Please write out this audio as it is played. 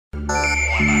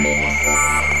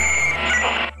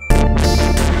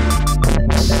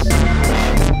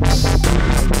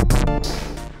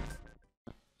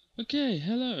Okay,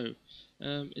 hello.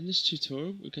 In this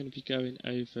tutorial we're going to be going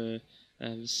over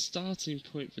the starting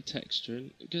point for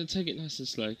texturing. I'm going to take it nice and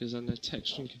slow because I know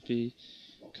texturing can be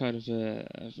kind of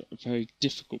a very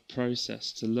difficult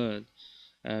process to learn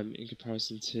in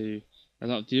comparison to a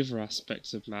lot of the other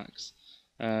aspects of Max.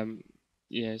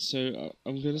 Yeah, so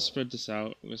I'm going to spread this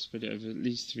out. I'm going to spread it over at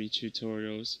least 3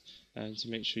 tutorials to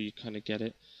make sure you kind of get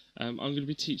it. I'm going to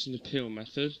be teaching the peel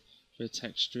method for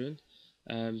texturing.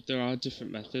 There are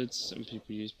different methods. Some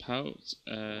people use pout.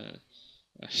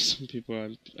 Some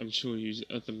people, I'm sure, use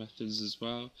other methods as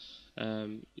well.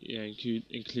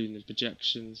 Including the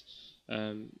projections.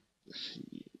 I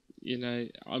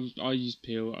use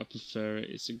peel. I prefer it.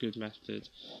 It's a good method,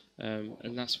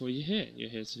 and that's why you're here. You're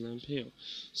here to learn peel.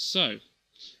 So,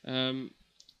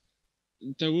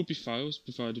 there will be files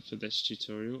provided for this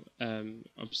tutorial.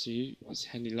 Obviously, it's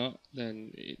handy lot.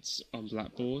 Then it's on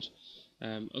Blackboard.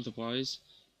 Otherwise,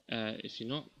 if you're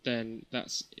not, then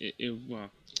that's it. Well,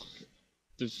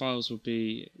 the files will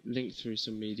be linked through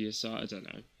some media site. I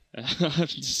don't know. I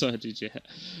haven't decided yet.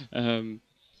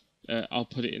 I'll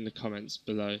put it in the comments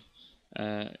below,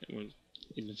 in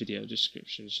the video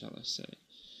description, shall I say.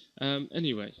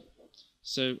 Anyway,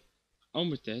 so on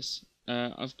with this.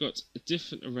 I've got a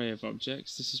different array of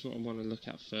objects. This is what I want to look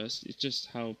at first. It's just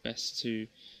how best to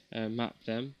map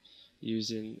them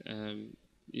using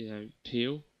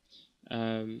peel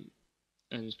and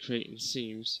creating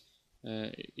seams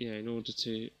in order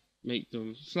to make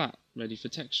them flat, ready for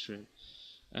texturing.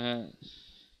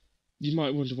 You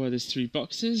might wonder why there's 3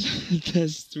 boxes.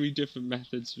 There's 3 different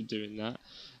methods for doing that,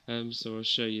 so I'll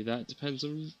show you that.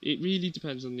 It really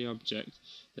depends on the object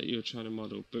that you're trying to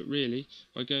model, but really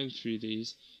by going through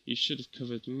these you should have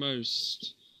covered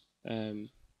most of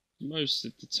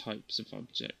the types of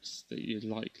objects that you're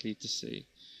likely to see.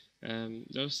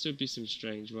 There'll still be some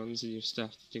strange ones, and you'll still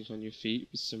have to think on your feet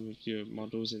with some of your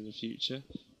models in the future.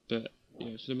 But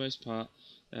for the most part,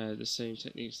 the same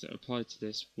techniques that apply to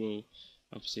this will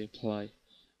obviously apply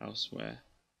elsewhere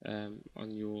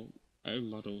on your own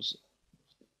models,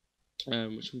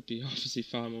 which will be obviously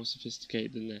far more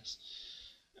sophisticated than this.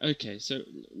 Okay, so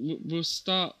we'll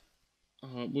start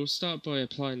by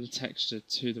applying the texture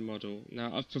to the model.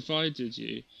 Now I've provided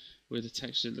you with a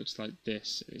texture that looks like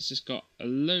this. It's just got a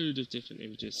load of different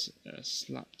images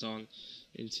slapped on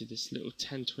into this little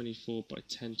 1024 by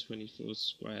 1024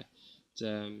 square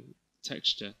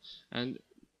texture, and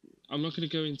I'm not going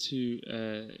to go into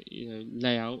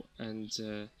layout and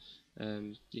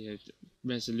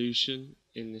resolution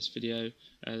in this video.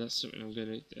 That's something I'm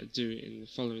going to do in the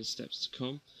following steps to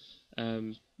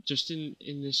come. Just in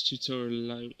this tutorial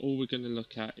alone, all we're going to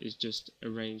look at is just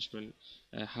arrangement,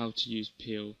 how to use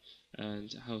peel,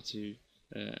 and how to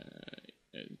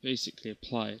basically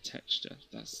apply a texture.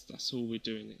 That's all we're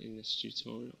doing in this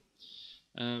tutorial.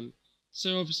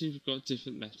 So obviously we've got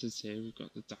different methods here. We've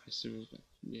got the dice, and we've got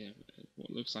what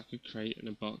looks like a crate and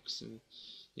a box, and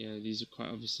these are quite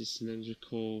obviously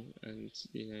cylindrical and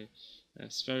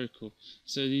spherical.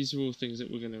 So these are all things that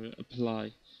we're going to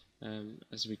apply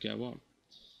as we go on.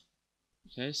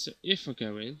 Okay, so if I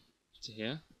go in to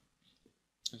here,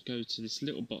 I go to this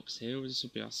little box here, this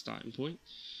will be our starting point.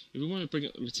 If we want to bring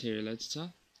up the material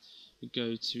editor, we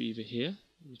go to either here,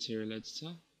 material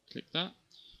editor, click that,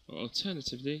 or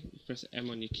alternatively, you press M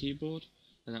on your keyboard,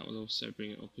 and that will also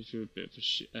bring it up if you're a bit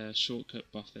of a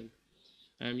shortcut buffing.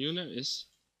 You'll notice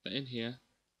that in here,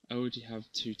 I already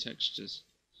have 2 textures.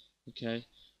 Okay,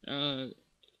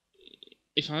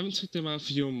 if I haven't took them out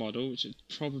for your model, which I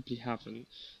probably haven't,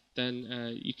 then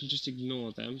you can just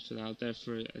ignore them for now. They're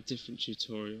for a different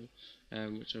tutorial,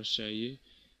 which I'll show you.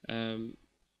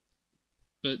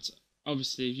 But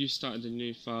obviously, if you started a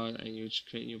new file and you're just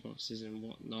creating your boxes and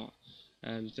whatnot,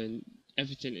 then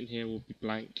everything in here will be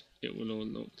blank. It will all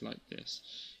look like this.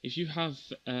 If you have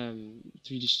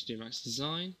 3D Studio Max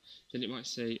Design, then it might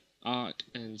say Arc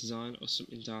and Design or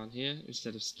something down here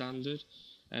instead of Standard.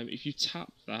 If you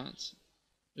tap that,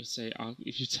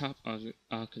 if you tap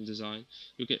Arc and Design,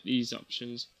 you'll get these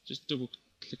options. Just double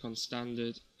click on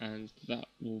Standard, and that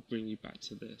will bring you back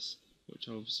to this, which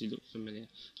obviously look familiar.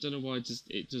 I don't know why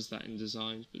it does that in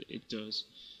Design, but it does.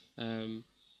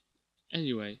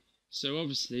 Anyway, so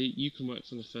obviously you can work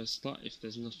from the first slot if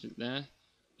there's nothing there.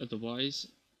 Otherwise,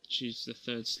 choose the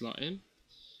 3rd slot in,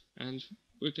 and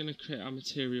we're going to create our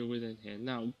material within here.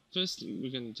 Now, first thing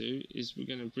we're going to do is we're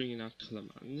going to bring in our colour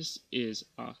map, and this is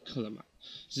our colour map.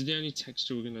 This is the only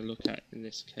texture we're going to look at in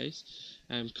this case.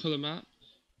 Colour map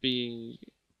being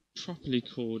properly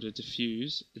called a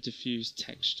diffuse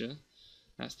texture.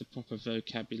 That's the proper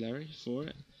vocabulary for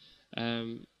it.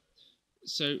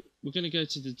 So we're going to go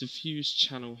to the diffuse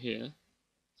channel here,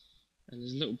 and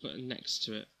there's a little button next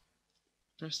to it.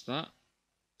 Press that.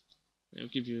 It'll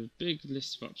give you a big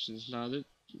list of options. Now,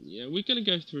 we're going to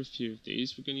go through a few of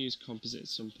these. We're going to use composite at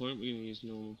some point. We're going to use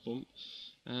normal bump.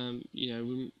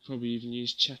 We'll probably even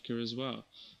use checker as well.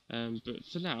 But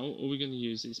for now, all we're going to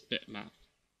use is bitmap.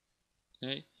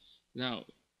 Okay. Now,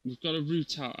 we've got to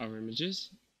root out our images.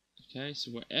 Okay,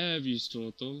 so wherever you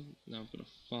stored them, now I've got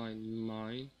to find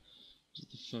mine, which is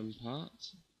the fun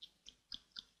part.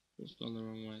 I've gone the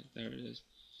wrong way. There it is.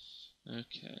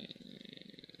 Okay,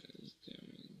 let's go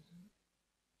in.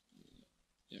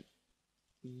 Yep.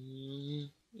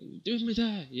 Do me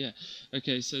there. Yeah.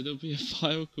 Okay, so there'll be a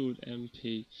file called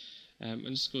mp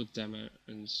underscore demo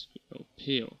underscore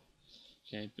peel.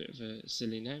 Okay, a bit of a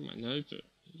silly name, I know, but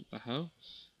what the hell?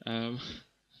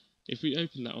 If we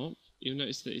open that up, you'll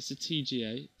notice that it's a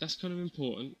TGA. That's kind of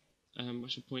important. I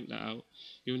should point that out.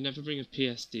 You'll never bring a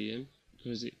PSD in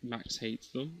because Max hates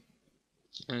them,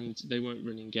 and they won't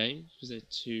run in game because they're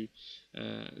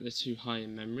too high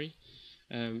in memory.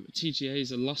 TGA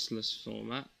is a lossless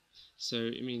format, so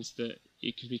it means that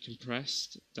it can be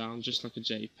compressed down just like a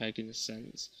JPEG in a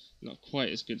sense. Not quite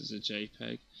as good as a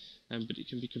JPEG, but it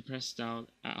can be compressed down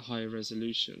at a higher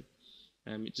resolution.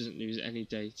 It doesn't lose any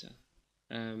data.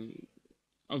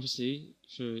 Obviously,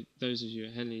 for those of you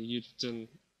at Henley, you've done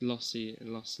lossy and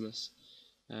lossless,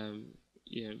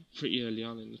 pretty early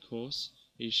on in the course.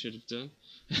 You should have done.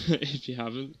 If you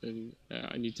haven't, then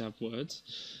I need to have words.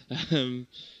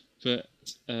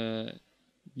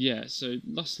 Yeah, so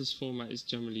lossless format is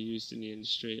generally used in the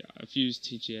industry. I've used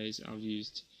TGAs, I've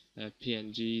used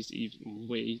PNGs,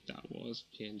 even that was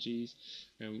PNGs.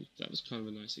 That was kind of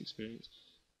a nice experience.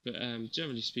 But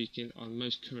generally speaking, on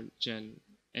most current gen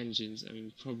engines,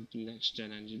 probably next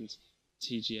gen engines,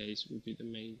 TGAs will be the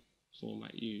main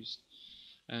format used.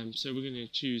 So we're going to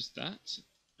choose that,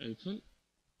 open.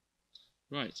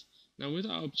 Right, now with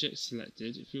our object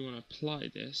selected, if we want to apply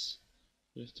this,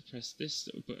 we have to press this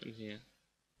little button here.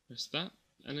 Press that,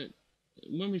 and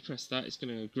when we press that, it's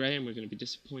going to go grey and we're going to be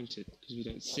disappointed because we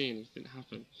don't see anything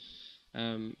happen,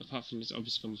 apart from it's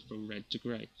obviously gone from red to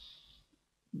grey.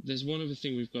 There's one other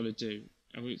thing we've got to do,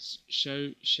 and it's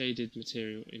show shaded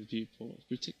material in viewport. If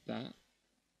we tick that,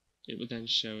 it will then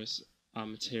show us our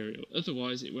material.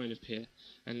 Otherwise, it won't appear.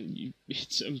 And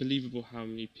it's unbelievable how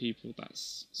many people that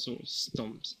sort of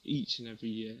stumps each and every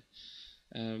year.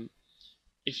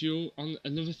 If you're on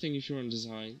another thing, if you're on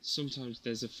design, sometimes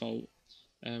there's a fault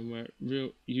where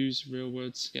use real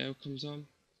word scale comes on,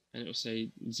 and it will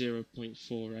say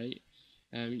 0.48.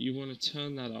 You want to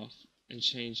turn that off and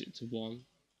change it to 1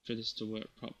 for this to work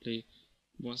properly.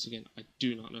 Once again, I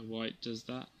do not know why it does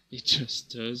that. It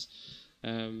just does.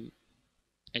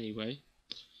 Anyway,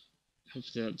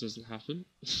 hopefully that doesn't happen.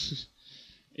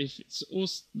 If it all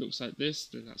looks like this,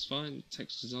 then that's fine. The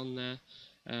text is on there.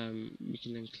 We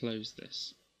can then close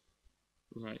this.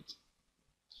 Right.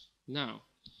 Now,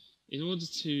 in order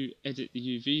to edit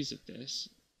the UVs of this,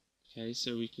 okay,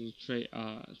 so we can create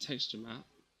our texture map,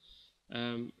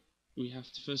 we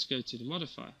have to first go to the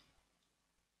modifier.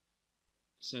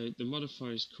 So the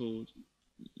modifier is called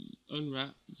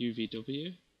Unwrap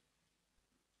UVW.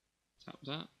 Tap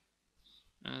that,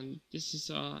 and this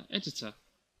is our editor.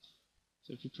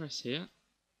 So if we press here,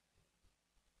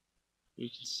 we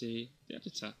can see the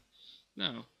editor.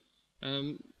 Now,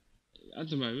 at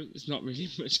the moment, there's not really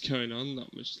much going on,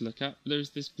 not much to look at, but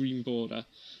there's this green border,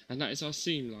 and that is our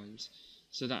seam lines.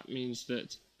 So that means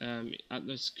that at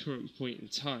this current point in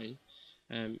time,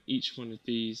 each one of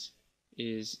these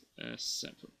is a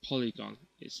separate polygon.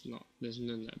 There's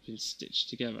none that have been stitched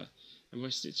together. And by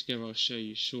stitched together, I'll show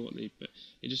you shortly, but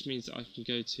it just means that I can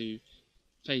go to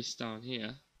face down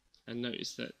here and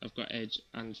notice that I've got edge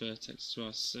and vertex as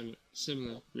well,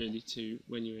 similar really to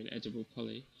when you're in edible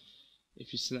poly.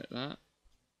 If you select that,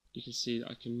 you can see that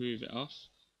I can move it off,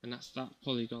 and that's that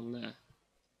polygon there.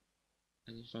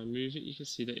 And if I move it, you can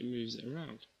see that it moves it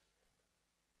around.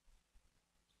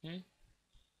 Okay,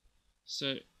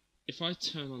 so if I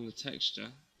turn on the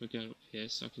texture, we're going up here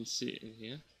so I can see it in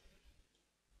here.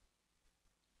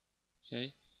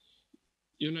 Okay,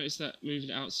 you'll notice that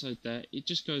moving it outside there, it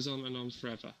just goes on and on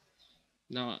forever.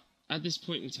 Now, at this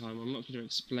point in time, I'm not going to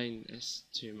explain this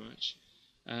too much,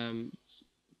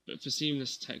 but for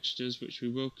seamless textures, which we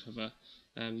will cover,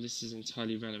 this is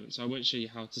entirely relevant. So I won't show you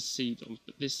how to see them,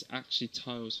 but this actually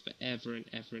tiles forever and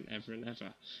ever and ever and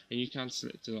ever. And you can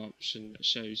select an option that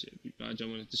shows it, but I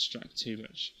don't want to distract too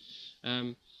much.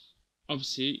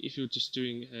 Obviously, if you're just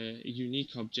doing a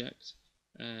unique object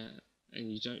and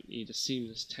you don't need a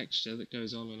seamless texture that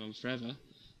goes on and on forever,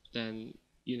 then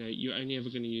you're only ever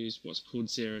going to use what's called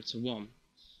 0 to 1,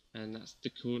 and that's the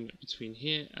coordinate between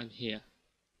here and here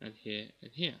and here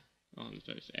and here on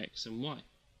both x and y.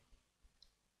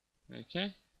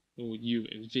 Okay, or u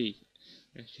and v.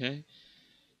 Okay,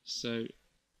 so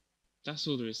that's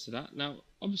all there is to that. Now,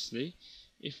 obviously,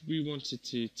 if we wanted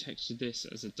to texture this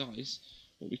as a dice,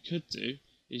 what we could do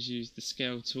is use the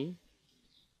scale tool.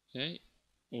 Okay,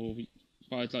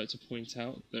 but I'd like to point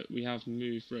out that we have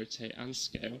move, rotate, and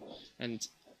scale, and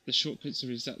the shortcuts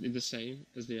are exactly the same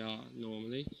as they are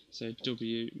normally. So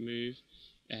W move,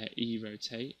 E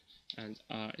rotate, and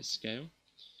R is scale.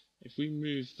 If we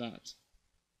move that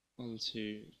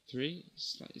onto 3,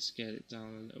 slightly scale it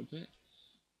down a little bit,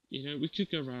 we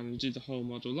could go around and do the whole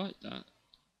model like that,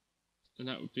 and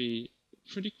that would be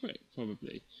pretty quick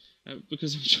probably.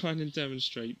 Because I'm trying to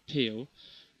demonstrate peel,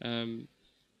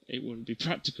 it wouldn't be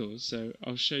practical, so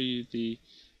I'll show you the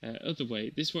other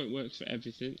way. This won't work for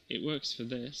everything. It works for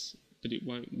this, but it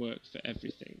won't work for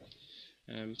everything.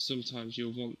 Sometimes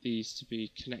you'll want these to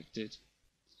be connected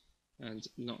and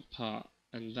not apart,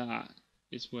 and that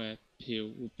is where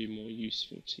peel would be more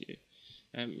useful to you.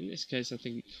 In this case, I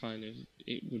think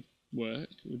it would work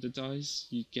with the dice.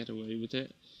 You'd get away with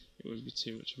it. It wouldn't be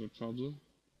too much of a problem.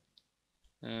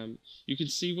 You can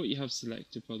see what you have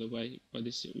selected, by the way, by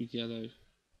this little yellow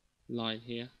line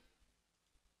here.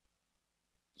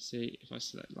 See, if I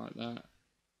select like that,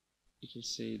 you can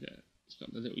see that it's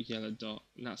got the little yellow dot,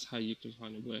 and that's how you can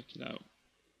kind of work it out.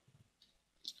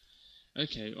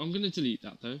 Okay, I'm going to delete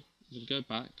that though. I'm going to go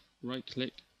back, right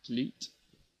click, delete.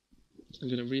 I'm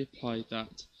going to reapply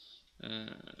that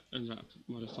Unwrap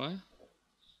modifier.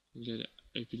 I'm going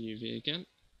to open UV again.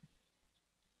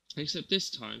 Except this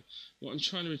time, what I'm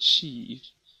trying to achieve,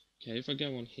 okay, if I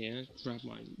go on here, grab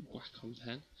my Wacom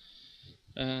pen,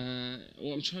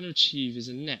 what I'm trying to achieve is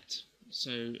a net.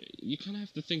 So you kind of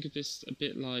have to think of this a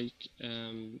bit like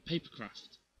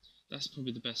papercraft. That's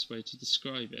probably the best way to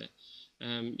describe it.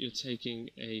 You're taking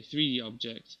a 3D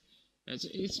object.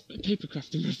 It's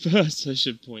papercraft in reverse, I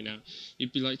should point out.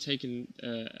 You'd be like taking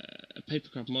a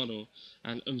papercraft model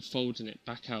and unfolding it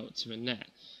back out to a net.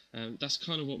 That's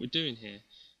kind of what we're doing here.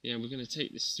 We're going to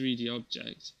take this 3D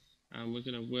object and we're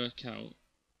going to work out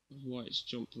why it's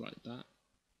jumped like that.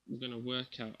 We're going to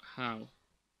work out how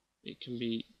it can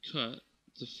be cut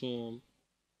to form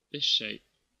this shape.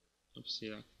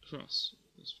 Obviously like a cross.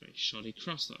 It's a very shoddy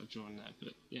cross that I've drawn there,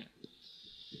 but yeah.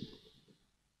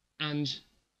 And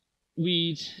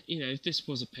if this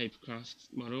was a papercraft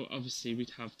model, obviously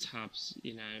we'd have tabs,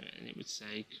 and it would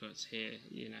say cut here,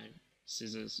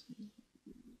 scissors,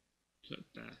 cut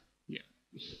there, yeah.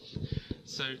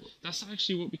 So that's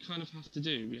actually what we kind of have to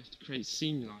do. We have to create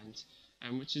seam lines,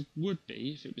 which it would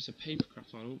be if it was a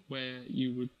papercraft model where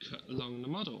you would cut along the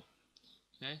model.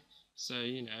 Okay, so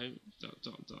dot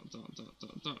dot dot dot dot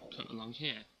dot dot cut along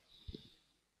here.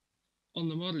 On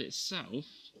the model itself,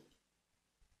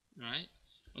 right?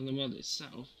 On the model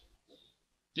itself,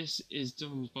 this is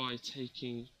done by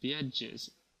taking the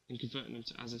edges and converting them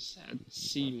to, as I said,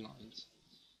 seam lines.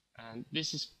 And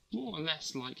this is more or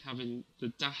less like having the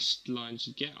dashed lines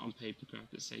you get on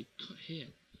papercraft that say cut here,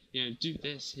 do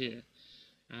this here.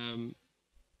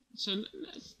 So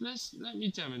let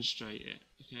me demonstrate it.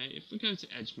 Okay, if we go to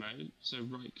edge mode, so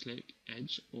right click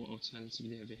edge, or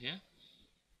alternatively over here,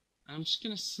 and I'm just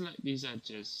going to select these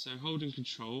edges. So holding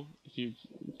control, if you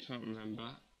can't remember,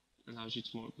 allows you to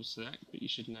multiple select, but you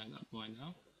should know that by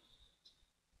now.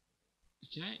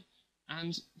 Okay,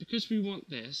 and because we want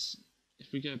this,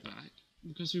 if we go back,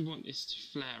 because we want this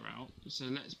to flare out, so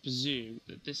let's presume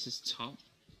that this is top,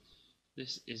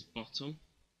 this is bottom,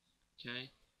 okay,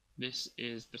 this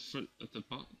is the front of the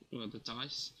the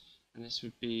dice, and this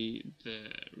would be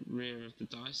the rear of the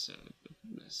dice, so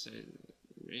let's say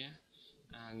rear,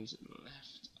 and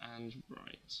left and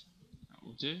right. That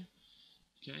will do.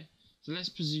 Okay, so let's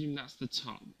presume that's the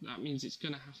top. That means it's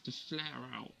going to have to flare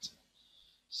out.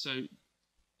 So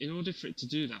in order for it to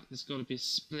do that, there's got to be a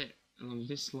split along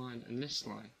this line and this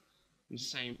line, and the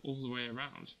same all the way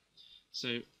around.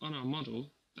 So on our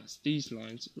model, that's these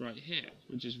lines right here,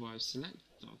 which is why I've selected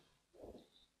them.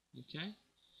 Okay,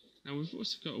 now we've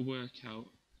also got to work out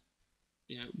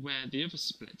where the other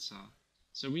splits are.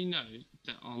 So we know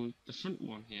that on the front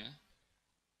one here,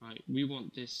 right, we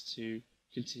want this to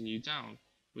continue down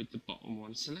with the bottom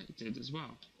one selected as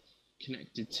well,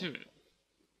 connected to it.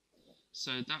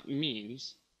 So that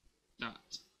means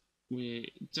that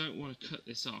we don't want to cut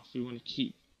this off, we want to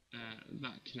keep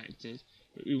that connected,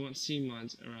 but we want seam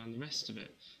lines around the rest of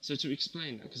it. So to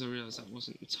explain that, because I realised that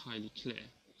wasn't entirely clear,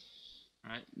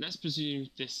 alright, let's presume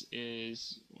this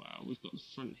is, well, we've got the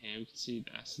front here, we can see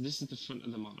there, so this is the front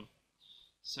of the model.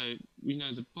 So we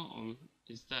know the bottom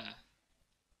is there.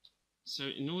 So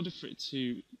in order for it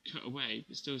to cut away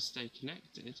but still stay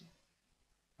connected,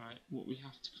 right, what we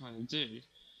have to kind of do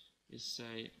is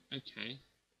say, okay,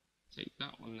 take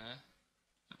that one there,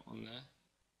 that one there,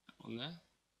 that one there,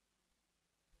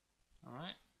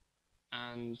 alright,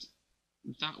 and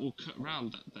that will cut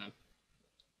around that there.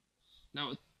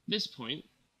 Now at this point,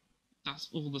 that's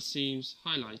all the seams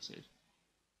highlighted,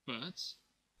 but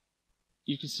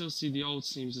you can still see the old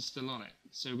seams are still on it,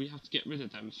 so we have to get rid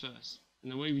of them first.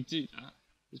 And the way we do that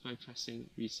is by pressing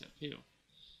Reset Peel,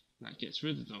 and that gets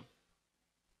rid of them.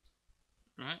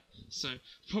 Right, so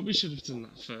probably should have done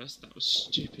that first. That was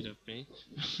stupid of me.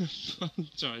 I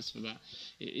apologise for that.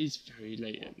 It is very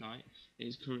late at night. It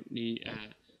is currently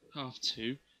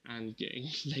 2:30 and getting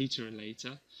later and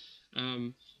later.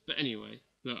 But anyway,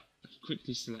 look, I can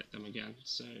quickly select them again.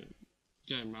 So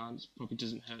going round probably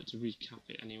doesn't hurt to recap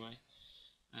it anyway.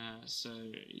 So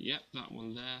yep, that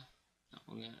one there, that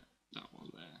one there, that one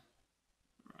there.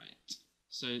 Right.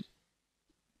 So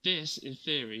this, in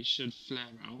theory, should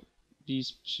flare out.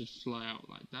 These should fly out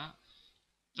like that.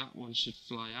 That one should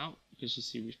fly out because you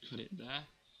see we've cut it there.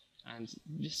 And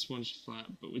this one should fly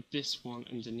out, but with this one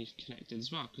underneath connected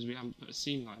as well, because we haven't put a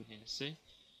seam line here, see?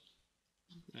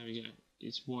 There we go.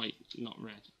 It's white, not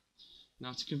red.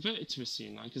 Now to convert it to a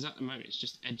seam line, because at the moment it's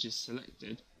just edges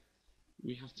selected,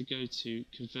 we have to go to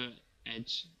Convert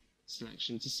Edge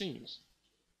Selection to Seams.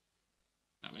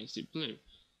 That makes it blue.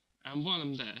 And while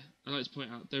I'm there, I'd like to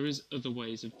point out there is other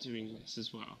ways of doing this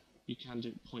as well. You can do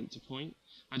it point to point.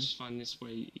 I just find this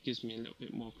way it gives me a little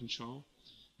bit more control.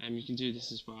 And you can do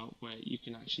this as well, where you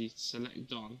can actually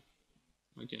select on.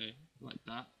 If I go like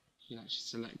that, you can actually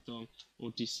select on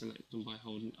or deselect them by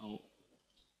holding Alt.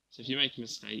 So if you make a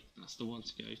mistake, that's the one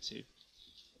to go to.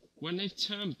 When they've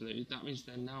turned blue, that means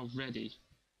they're now ready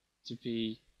to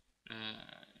be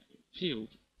peeled,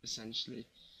 essentially.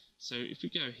 So if we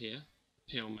go here,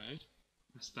 peel mode,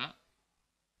 press that,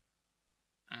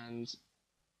 and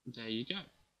there you go.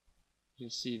 You can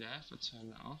see there, if I turn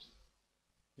that off,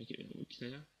 make it a little bit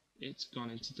clearer, it's gone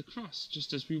into the cross,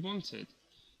 just as we wanted,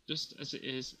 just as it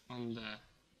is on there.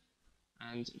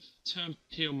 And turn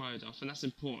peel mode off, and that's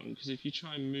important, because if you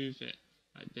try and move it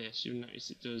like this, you'll notice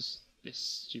it does this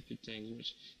stupid thing,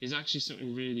 which is actually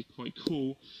something really quite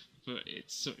cool, but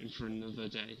it's something for another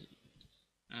day.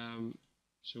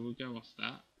 So we'll go off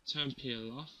that, turn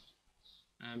peel off.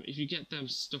 If you get them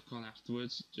stuck on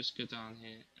afterwards, just go down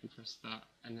here and press that,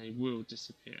 and they will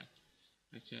disappear.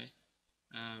 Okay,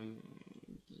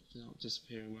 they're not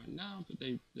disappearing right now, but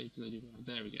they bloody well.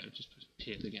 There we go. Just press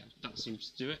peel again. That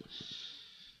seems to do it.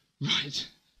 Right.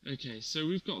 Okay, so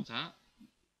we've got that.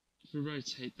 If we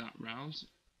rotate that round,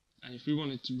 and if we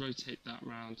wanted to rotate that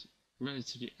round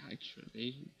relatively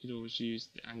accurately, we could always use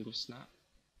the angle snap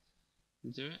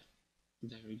and do it.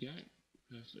 There we go.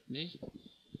 Perfectly.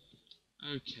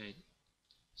 Okay,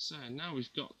 so now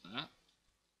we've got that,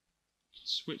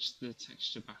 switch the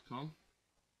texture back on,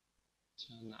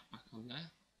 turn that back on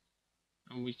there,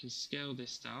 and we can scale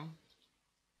this down.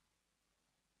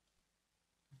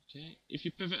 Okay, if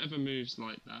your pivot ever moves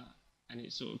like that, and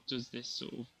it sort of does this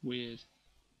sort of weird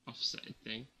offsetted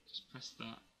thing, just press that,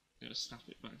 and it'll snap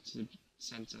it back to the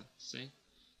centre, see,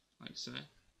 like so.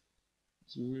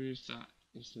 Let's move that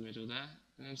into the middle there,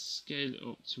 and then scale it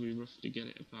up till we roughly get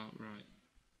it about right.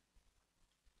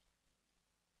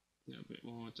 A little bit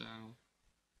more down.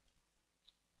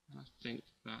 I think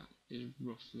that is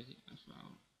roughly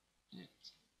about it.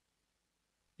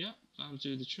 Yep, that'll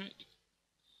do the trick.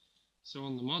 So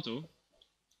on the model,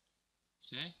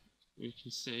 okay, we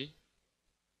can see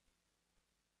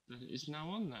that it is now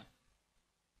on there.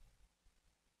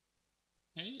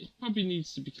 Okay, it probably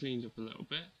needs to be cleaned up a little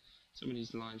bit. Some of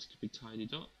these lines could be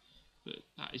tidied up, but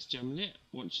that is generally it.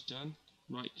 Once you're done,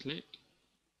 right click,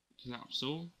 collapse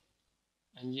all,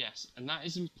 and yes, and that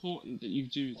is important that you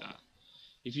do that.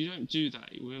 If you don't do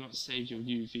that, it will not save your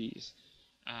UVs.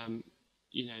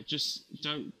 You know, just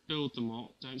don't build them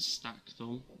up, don't stack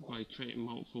them by creating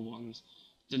multiple ones.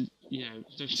 You know,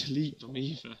 don't delete them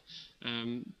either.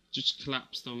 Just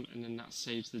collapse them, and then that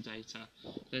saves the data.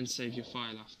 Then save your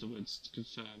file afterwards to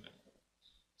confirm it.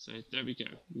 So there we go.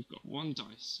 We've got one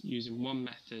dice using one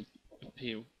method of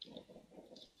peel.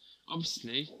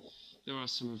 Obviously, there are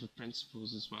some other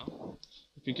principles as well.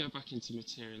 If we go back into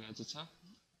Material Editor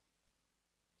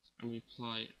and we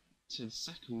apply it to the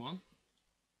second one,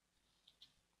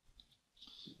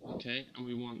 Okay, and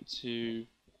we want to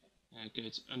go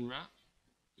to Unwrap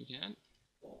again.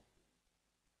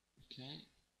 Okay,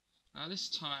 now this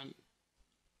time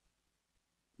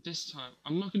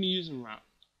I'm not going to use Unwrap.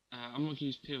 I'm not going to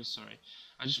use Peel, sorry.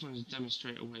 I just wanted to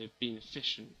demonstrate a way of being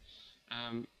efficient.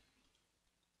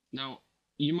 Now,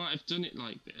 you might have done it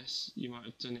like this. You might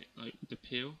have done it like the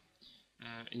Peel.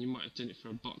 And you might have done it for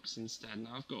a box instead.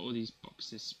 Now I've got all these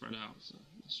boxes spread out, so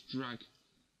let's drag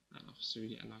that off so we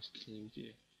get a nice clean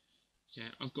view. Okay,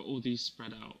 I've got all these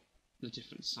spread out, the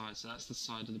different sides. So that's the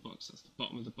side of the box, that's the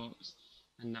bottom of the box,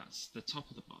 and that's the top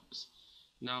of the box.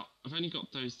 Now I've only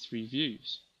got those three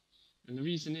views, and the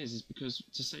reason is because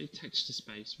to save texture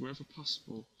space, wherever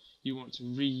possible, you want to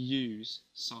reuse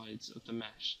sides of the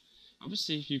mesh.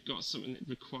 Obviously, if you've got something that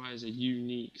requires a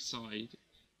unique side,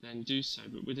 then do so.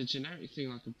 But with a generic thing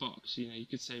like a box, you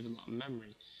could save a lot of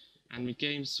memory. And with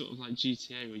games sort of like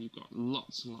GTA, where you've got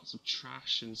lots and lots of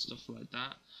trash and stuff like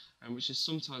that, and which is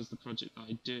sometimes the project that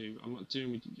I do. I'm not doing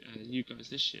with you guys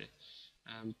this year,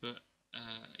 but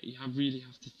you really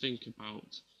have to think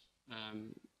about,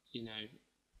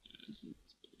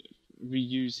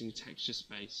 reusing texture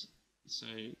space, so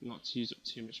not to use up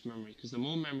too much memory. Because the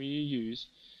more memory you use,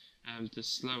 the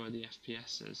slower the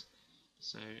FPS is.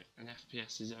 So an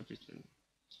FPS is everything.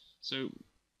 So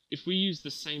if we use the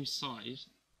same side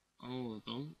on all of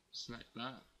them, select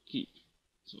that, keep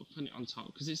sort of putting it on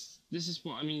top, because this is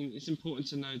what I mean. It's important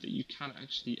to know that you can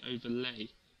actually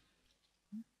overlay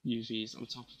UVs on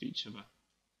top of each other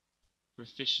for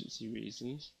efficiency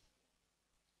reasons.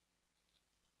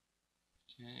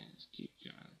 Okay, let's keep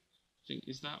going. I think,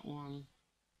 is that one?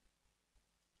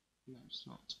 No, it's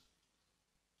not.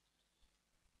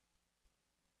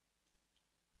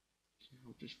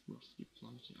 I'll just roughly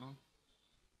plonk it on.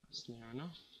 That's near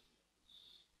enough.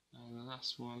 And the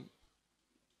last one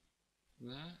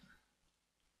there.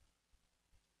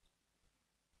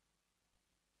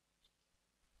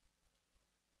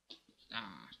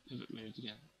 Pivot moved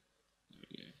again. There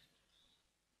we go.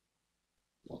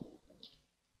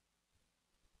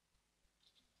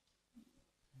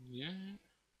 Yeah.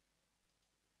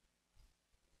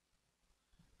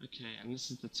 Okay, and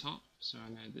this is the top, so I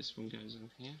know this one goes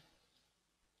on here.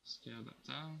 Scale that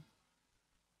down.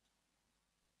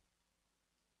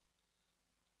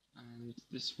 And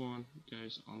this one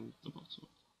goes on the bottom,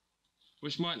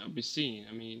 which might not be seen.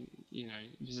 I mean,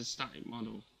 if it's a static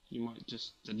model, you might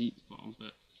just delete the bottom,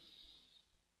 but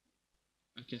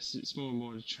I guess it's more and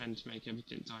more a trend to make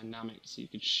everything dynamic, so you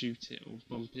could shoot it or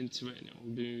bump into it and it will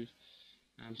move.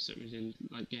 So within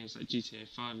like games like GTA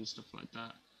 5 and stuff like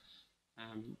that,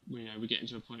 we're getting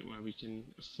to a point where we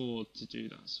can afford to do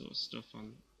that sort of stuff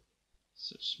on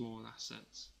such small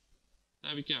assets.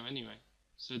 There we go. Anyway,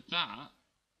 so that,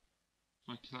 if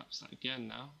I collapse that again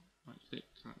now, right click,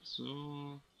 collapse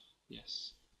all,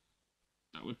 yes,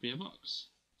 that would be a box.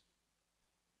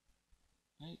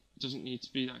 Right? It doesn't need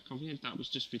to be that complicated. That was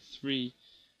just with three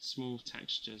small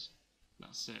textures.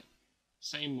 That's it.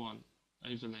 Same one,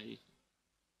 overlay.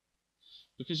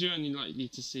 Because you're only likely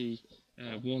to see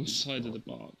one side of the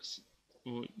box,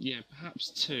 or perhaps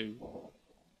two.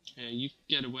 You can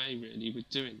get away really with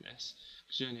doing this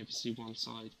because you only ever see one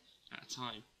side at a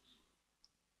time.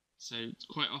 So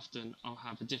quite often I'll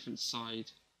have a different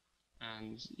side,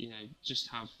 and just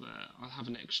have I'll have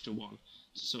an extra one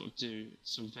to sort of do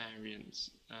some variants.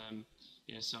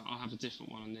 So I'll have a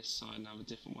different one on this side and I'll have a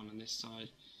different one on this side.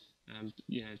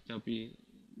 They'll be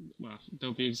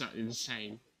exactly the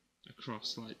same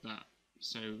across like that.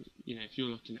 So if you're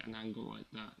looking at an angle like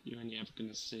that, you're only ever going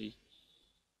to see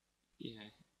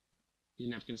you're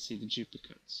never going to see the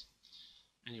duplicates.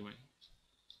 Anyway,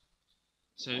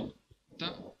 so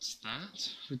that's that.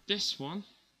 With this one,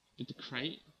 with the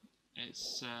crate,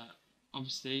 it's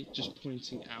obviously just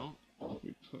pointing out what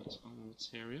we put on the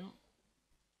material.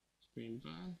 Green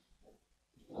burn.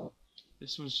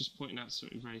 This one's just pointing out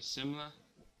something very similar.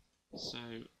 So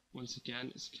once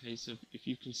again, it's a case of if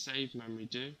you can save memory,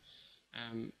 do.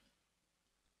 I'm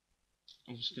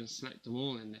just going to select them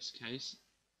all in this case.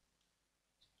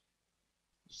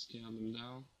 Scale them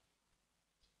down.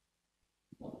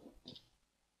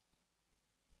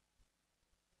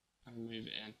 And move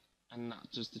it in. And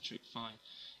that does the trick fine.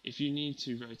 If you need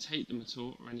to rotate them at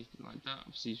all or anything like that,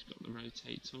 obviously you've got the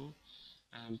rotate tool.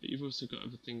 But you've also got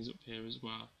other things up here as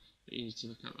well that you need to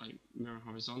look at, like mirror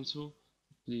horizontal.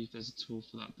 I believe there's a tool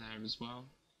for that there as well.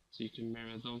 So you can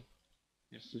mirror them,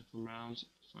 flip them around.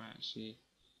 If I actually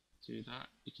do that,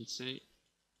 you can see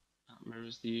that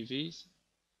mirrors the UVs.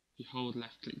 If you hold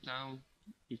left click down,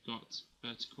 you've got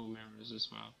vertical mirrors as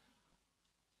well.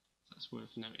 That's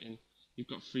worth noting. You've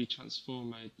got free transform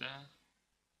mode there.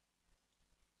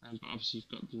 but obviously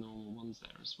you've got the normal ones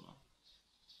there as well.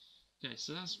 Okay,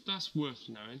 so that's worth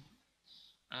knowing.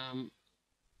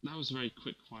 That was a very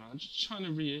quick one. I'm just trying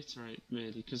to reiterate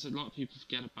really, because a lot of people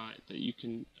forget about it, that you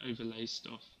can overlay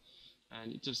stuff,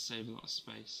 and it does save a lot of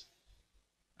space.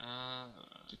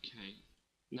 Okay,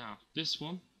 now this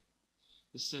one,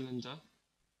 the cylinder.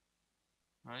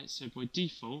 Right, so by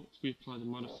default, if we apply the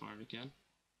modifier again,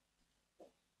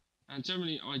 and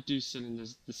generally I do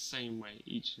cylinders the same way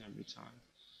each and every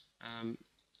time.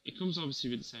 It comes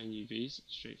obviously with its own UVs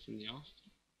straight from the off,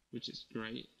 which is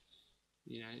great.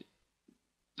 You know,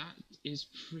 that is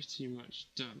pretty much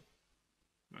done.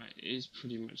 Right, it is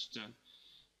pretty much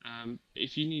done.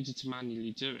 If you needed to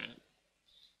manually do it,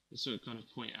 to sort of kind of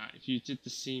point out, if you did the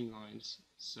seam lines,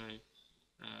 so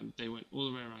they went all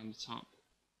the way around the top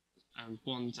and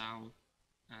one down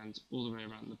and all the way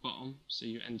around the bottom, so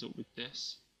you end up with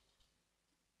this,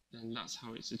 then that's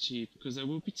how it's achieved. Because there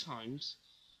will be times,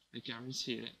 I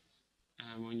guarantee it,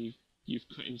 when you've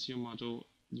cut into your model,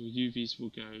 your UVs will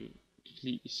go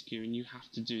completely skew and you have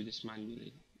to do this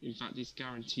manually. In fact, it's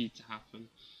guaranteed to happen.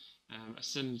 A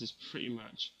cylinder is pretty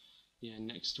much,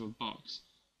 next to a box,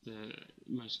 the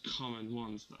most common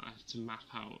ones that I have to map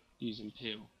out using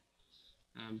peel.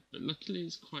 But luckily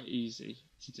it's quite easy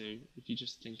to do if you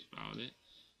just think about it.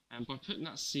 And by putting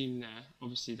that seam there,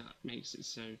 obviously that makes it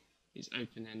so it's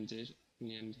open-ended in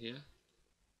the end here,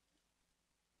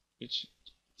 which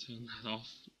turn that off,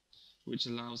 which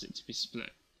allows it to be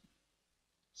split.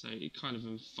 So it kind of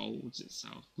unfolds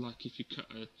itself, like if you cut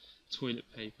a toilet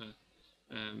paper,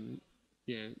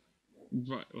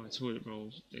 right, or a toilet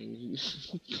roll thing,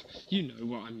 you know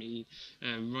what I mean,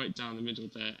 right down the middle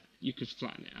there, you could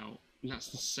flatten it out. And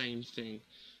that's the same thing.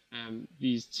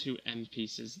 These two end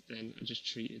pieces then are just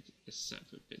treated as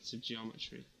separate bits of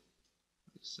geometry,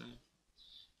 like so.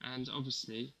 And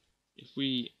obviously, if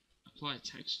we apply a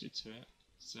texture to it,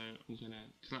 so I'm going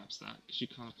to collapse that because you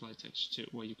can't apply texture to it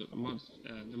while you've got the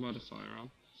modifier on.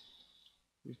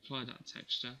 We apply that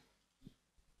texture.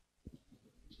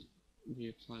 We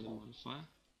apply the modifier.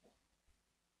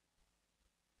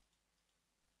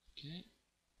 Okay,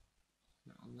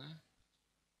 that on there.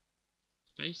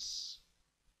 Face,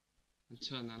 and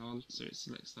turn that on so it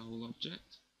selects the whole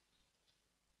object.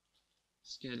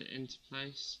 Scale it into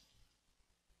place,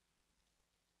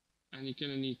 and you're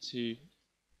going to need to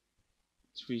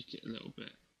tweak it a little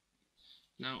bit.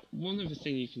 Now, one other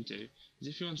thing you can do is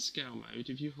if you're on scale mode,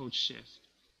 if you hold shift,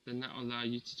 then that will allow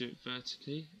you to do it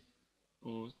vertically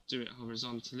or do it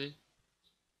horizontally.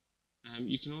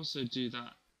 You can also do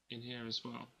that in here as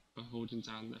well by holding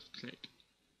down left click.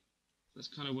 That's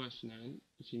kind of worth knowing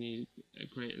if you need a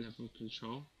great level of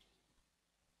control.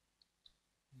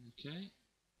 Okay,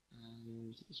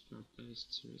 and let's grab those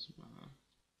two as well.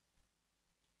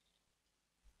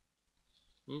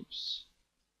 Oops,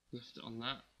 left it on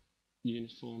that.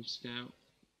 Uniform scale.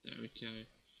 There we go.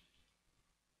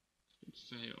 Big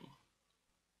fail.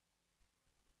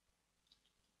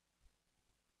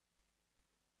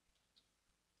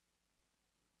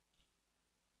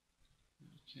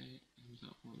 Okay, and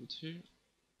that one too.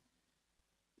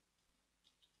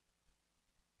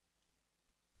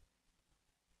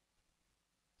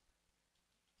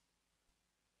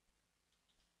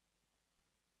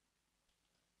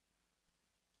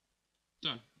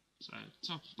 Done. So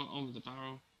top and bottom of the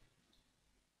barrel,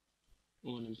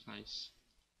 all in place.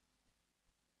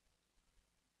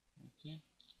 Okay,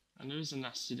 and there is a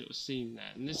nasty little seam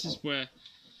there, and this is where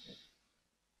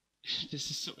this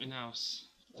is something else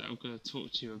that I'm going to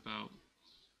talk to you about.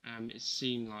 It's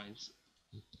seam lines,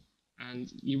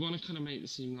 and you want to kind of make the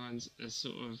seam lines as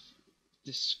sort of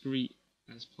discreet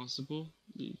as possible.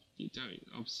 You don't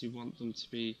obviously want them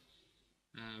to be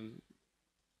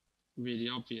really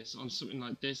obvious. On something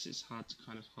like this, it's hard to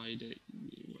kind of hide it.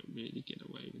 You won't really get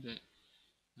away with it.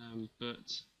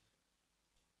 But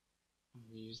I'm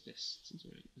going to use this to do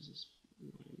it because it's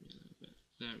annoying me a little bit.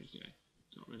 There we go,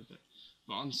 got rid of it.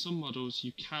 But on some models,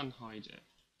 you can hide it.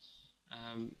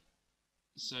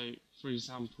 So, for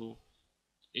example,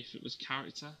 if it was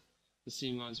character, the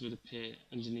seam lines would appear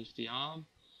underneath the arm,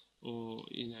 or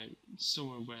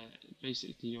somewhere where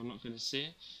basically you're not going to see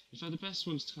it. In fact, the best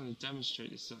ones to kind of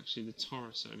demonstrate this is actually the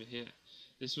torus over here.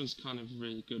 This one's kind of a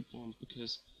really good one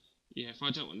because if I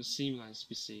don't want the seam lines to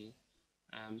be seen,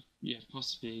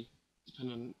 possibly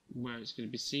depending on where it's going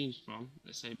to be seen from,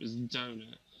 let's say it was a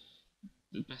donut,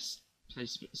 the best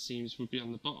place to put the seams would be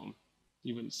on the bottom.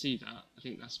 You wouldn't see that. I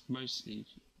think that's mostly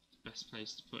the best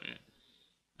place to put it.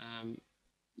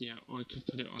 Or I could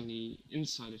put it on the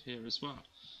inside of here as well.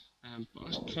 But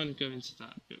I'll kind of go into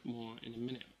that a bit more in a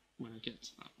minute when I get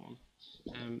to that one.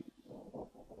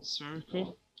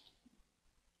 Spherical,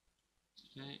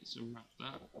 Okay, so unwrap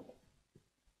that.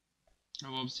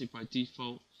 Now obviously by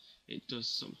default it does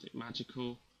something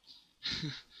magical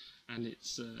and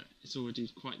it's already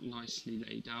quite nicely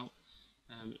laid out.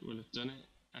 It will have done it,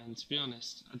 and to be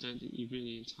honest I don't think you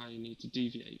really entirely need to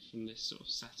deviate from this sort of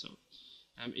setup.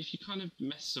 If you kind of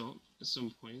mess up at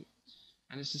some point,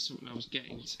 and this is something I was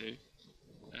getting to,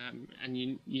 and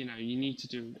you need to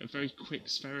do a very quick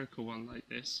spherical one like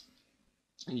this,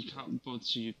 and you can't bother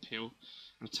to use peel,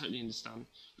 I totally understand.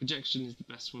 Projection is the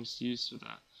best ones to use for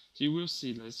that. So you will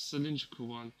see there's a cylindrical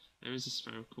one, there is a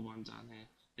spherical one down here.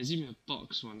 There's even a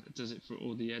box one that does it for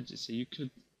all the edges, so you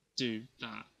could do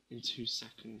that in 2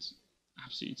 seconds,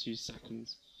 absolutely 2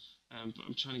 seconds. But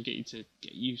I'm trying to get you to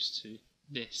get used to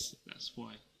this, that's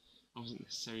why. I wasn't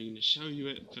necessarily going to show you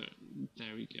it, but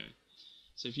there we go.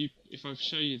 So if I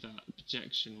show you that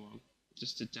projection one,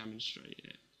 just to demonstrate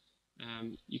it,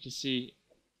 you can see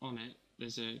on it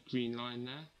there's a green line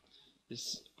there.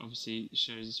 This obviously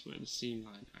shows us where the seam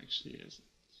line actually is,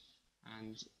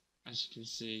 and as you can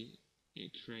see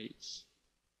it creates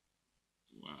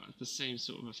the same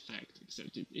sort of effect,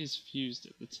 except it is fused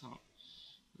at the top,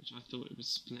 which I thought it would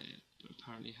split it, but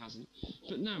apparently hasn't.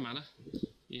 But no matter,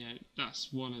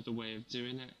 that's one of the way of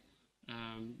doing it.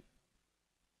 And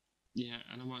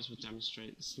I might as well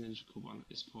demonstrate the cylindrical one at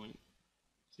this point,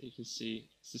 so you can see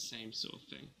it's the same sort of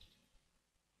thing.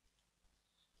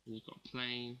 And you've got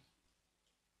plane,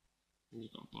 and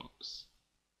you've got box.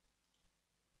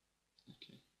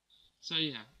 Okay, so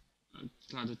yeah, I'm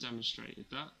glad I demonstrated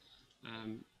that.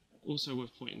 Also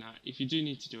worth pointing out, if you do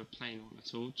need to do a plane one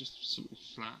at all, just something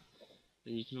flat,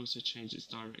 then you can also change its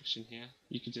direction here.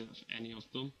 You can do that for any of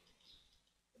them.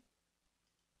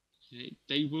 Okay,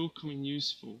 they will come in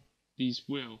useful. These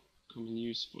will come in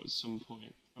useful at some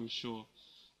point, I'm sure.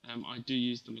 I do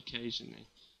use them occasionally,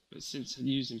 but since I'm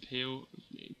using peel,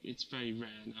 it's very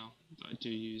rare now that I do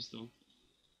use them.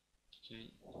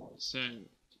 Okay, so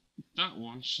that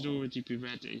one should already be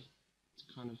ready to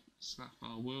kind of slap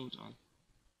our world on,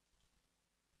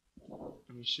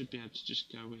 and we should be able to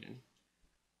just go in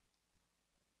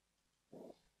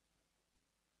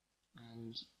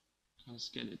and kind of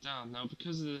scale it down. Now,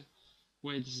 because of the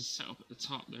way this is set up at the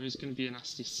top, there is going to be a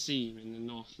nasty seam in the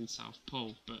north and south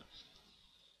pole, but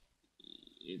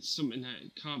it's something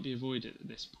that can't be avoided at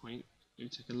this point. It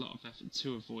would take a lot of effort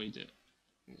to avoid it.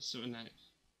 And it's something that,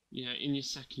 in your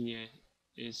second year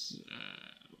is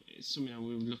it's something I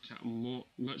will look at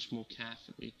much more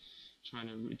carefully, trying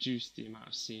to reduce the amount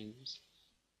of seams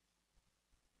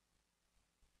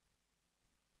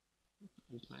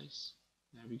in place.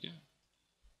 There we go.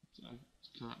 Done.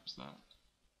 Collapse that.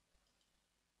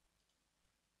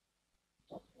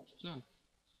 Done.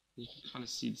 You can kind of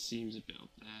see the seams a bit up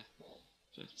there,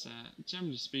 but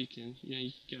generally speaking,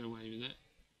 you can get away with it.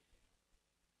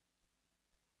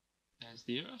 There's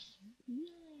the earth.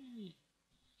 Yay!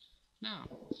 Now,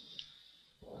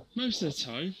 most of the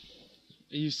time,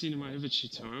 you've seen in my other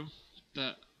tutorial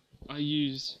that I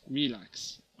use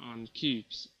relax on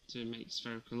cubes to make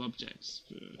spherical objects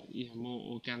for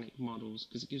more organic models,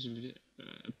 because it gives you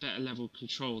a better level of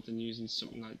control than using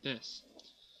something like this.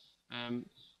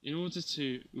 In order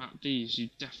to map these, you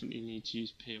definitely need to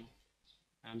use peel.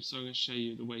 So I'm going to show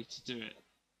you the way to do it.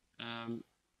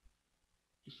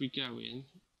 If we go in,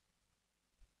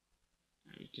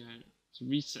 there we go. To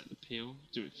reset the peel,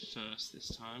 do it first this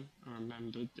time. I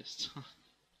remembered this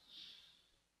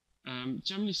time.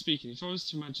 Generally speaking, if I was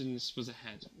to imagine this was a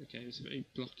head, okay, it's a very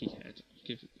blocky head, I'll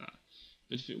give it that.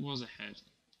 But if it was a head,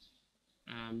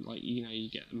 like you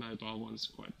get the mobile ones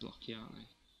quite blocky, aren't they?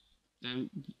 Then,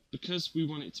 because we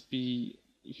want it to be,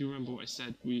 if you remember what I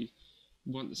said, we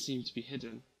want the seam to be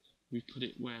hidden, we put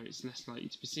it where it's less likely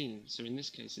to be seen. So in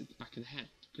this case, at the back of the head,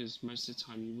 because most of the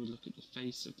time you would look at the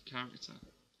face of the character.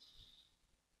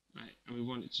 Right, and we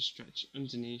want it to stretch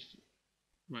underneath,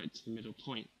 right to the middle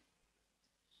point.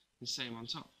 And same on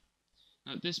top.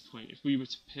 Now at this point, if we were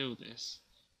to peel this,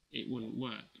 it wouldn't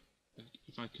work.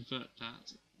 If I convert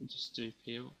that and just do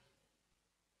peel,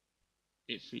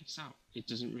 it freaks out. It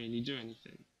doesn't really do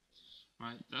anything.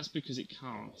 Right, that's because it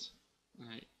can't.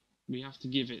 Right, we have to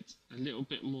give it a little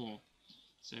bit more.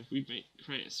 So if we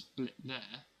create a split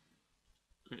there,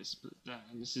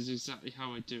 and this is exactly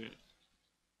how I do it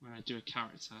when I do a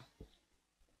character.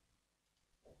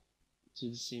 Do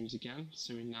the seams again,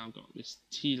 so we've now got this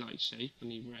T-like shape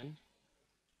on either end.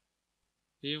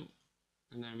 Peel,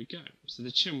 and there we go. So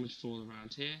the chin would fall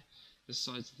around here, the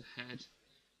sides of the head,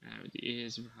 with the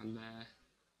ears around there.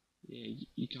 Yeah,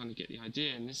 you kind of get the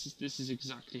idea, and this is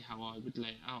exactly how I would lay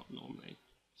it out normally.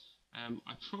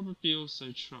 I probably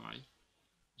also try,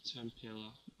 turn peel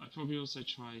off, I probably also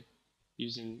try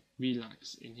using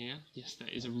relax in here. Yes, there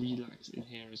is a relax in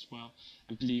here as well,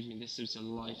 and believe me, this is a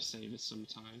lifesaver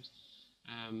sometimes.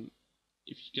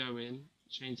 If you go in,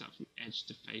 change that from edge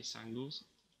to face angles,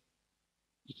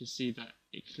 you can see that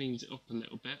it cleans it up a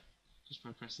little bit just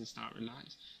by pressing start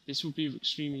relax. This will be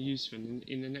extremely useful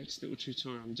in the next little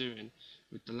tutorial I'm doing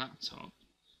with the laptop.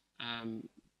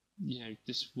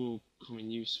 This will come in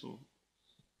useful.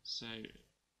 So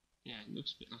yeah, it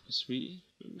looks a bit like a sweetie,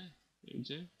 but meh, it'll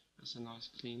do. That's a nice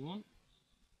clean one.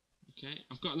 Okay,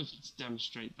 I've got nothing to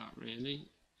demonstrate that really,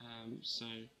 so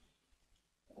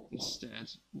instead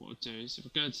what I'll do is, if I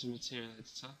go to the material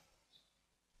editor,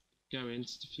 go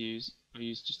into diffuse, I'll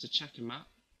use just a checker map,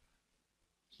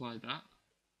 apply that.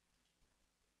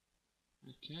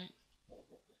 Okay,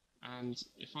 and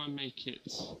if I make it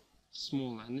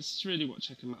smaller, and this is really what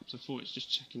checker maps are for, it's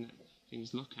just checking that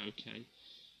things look okay,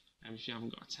 and if you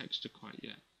haven't got a texture quite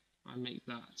yet, I make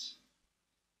that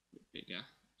a bit bigger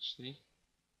actually.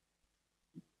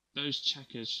 Those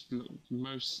checkers should look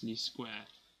mostly square,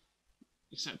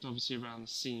 except obviously around the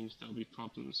seams there'll be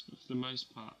problems, but for the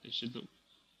most part they should look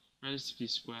relatively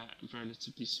square and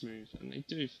relatively smooth, and they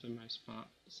do for the most part.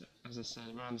 So, as I said,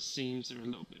 around the seams they're a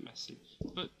little bit messy,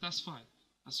 but that's fine,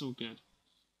 that's all good.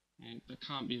 That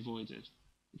can't be avoided.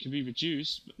 It can be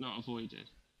reduced but not avoided.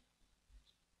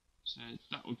 So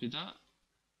that would be that.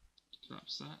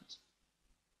 Collapse that.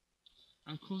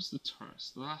 And of course the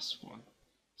torus, the last one.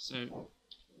 So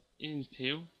in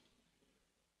peel,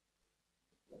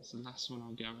 that's the last one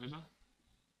I'll go over.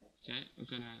 Okay, I'm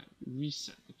going to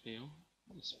reset the peel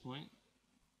at this point.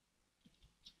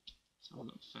 Let's have a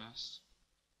look first.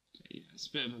 Okay, yeah, it's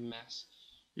a bit of a mess.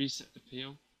 Reset the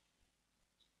peel.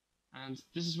 And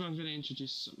this is where I'm going to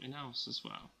introduce something else as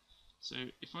well. So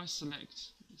if I select,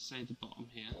 say, the bottom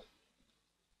here,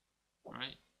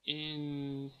 right,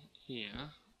 in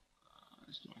here,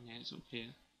 it's not in here, it's up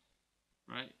here,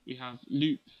 right, we have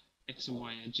loop X and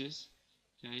Y edges,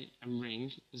 okay, and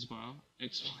ring as well,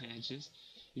 X, Y edges.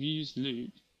 If you use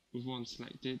loop with one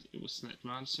selected, it will select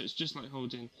round, so it's just like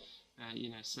holding,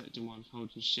 selecting one,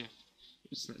 holding shift,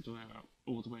 it will select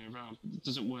all the way around, but it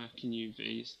doesn't work in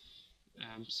UVs,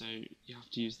 so you have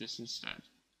to use this instead.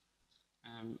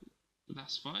 But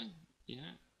that's fine,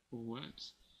 yeah, all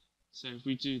works. So if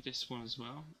we do this one as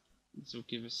well, this will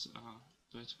give us our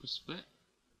vertical split.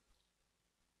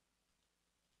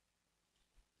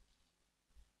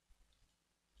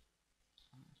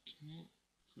 Okay,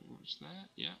 pretty much there,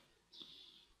 yeah.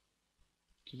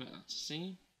 Convert that to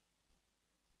seam,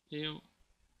 peel,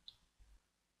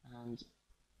 and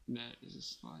there is a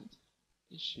slight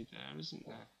issue there, isn't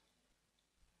there?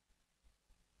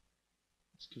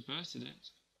 It's converted it,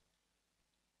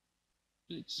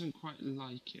 but it doesn't quite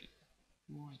like it.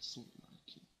 Why doesn't it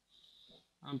like it?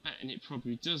 I'm betting it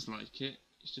probably does like it,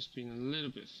 it's just been a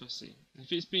little bit fussy. And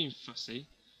if it's being fussy,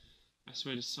 the best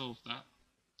way to solve that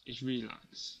is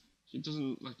relax. If it doesn't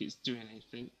look like it's doing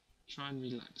anything, try and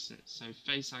relax it. So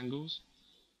face angles,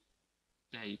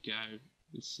 there you go.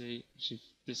 You can see, actually,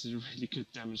 this is a really good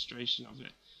demonstration of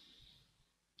it.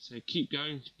 So keep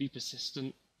going, be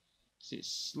persistent. See,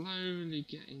 it's slowly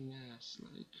getting there,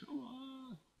 slowly, come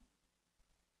on.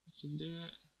 You can do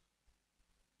it.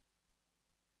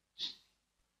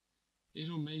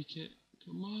 It'll make it,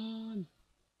 come on.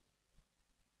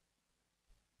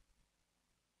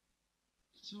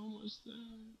 It's almost there.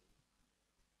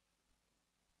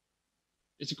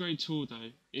 It's a great tool though.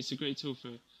 It's a great tool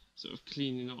for sort of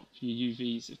cleaning up your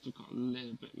UVs if they've got a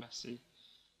little bit messy.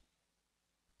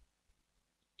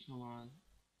 Come on.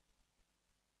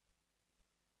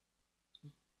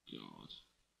 Oh God.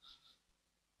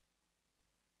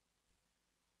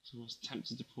 I was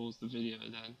tempted to pause the video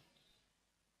then.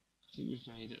 I think we've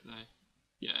made it though.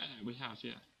 Yeah, we have,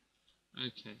 yeah.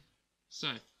 Okay, so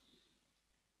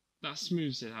that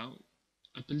smooths it out.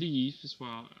 I believe as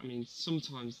well, I mean,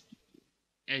 sometimes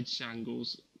edge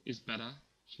angles is better.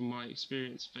 From my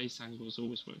experience, face angles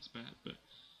always works better, but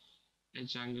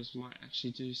edge angles might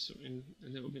actually do something a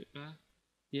little bit better.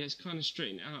 Yeah, it's kind of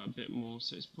straightened out a bit more,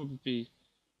 so it's probably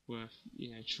worth,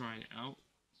 trying it out.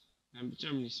 But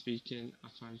generally speaking, I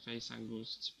find face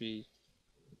angles to be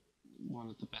one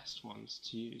of the best ones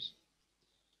to use.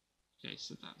 Okay,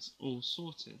 so that's all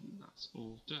sorted, that's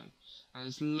all done. And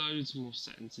there's loads more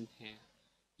settings in here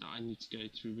that I need to go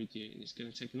through with you, and it's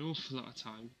going to take an awful lot of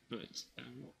time, but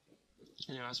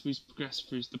as we progress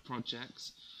through the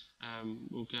projects,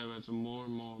 we'll go over more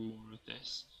and more and more of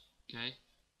this, okay?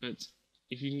 But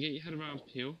if you can get your head around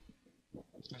peel,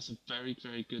 that's a very,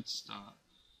 very good start.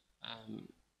 And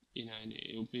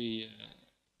it'll be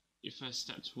your first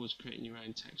step towards creating your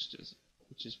own textures,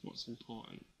 which is what's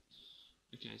important.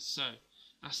 Okay, so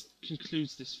that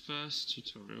concludes this first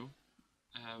tutorial.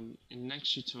 In the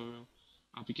next tutorial,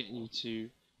 I'll be getting you to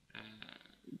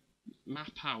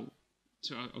map out.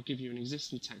 I'll give you an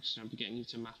existing text and I'll be getting you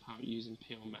to map out using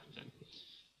peel method.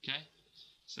 Okay,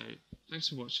 so thanks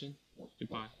for watching.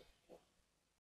 Goodbye.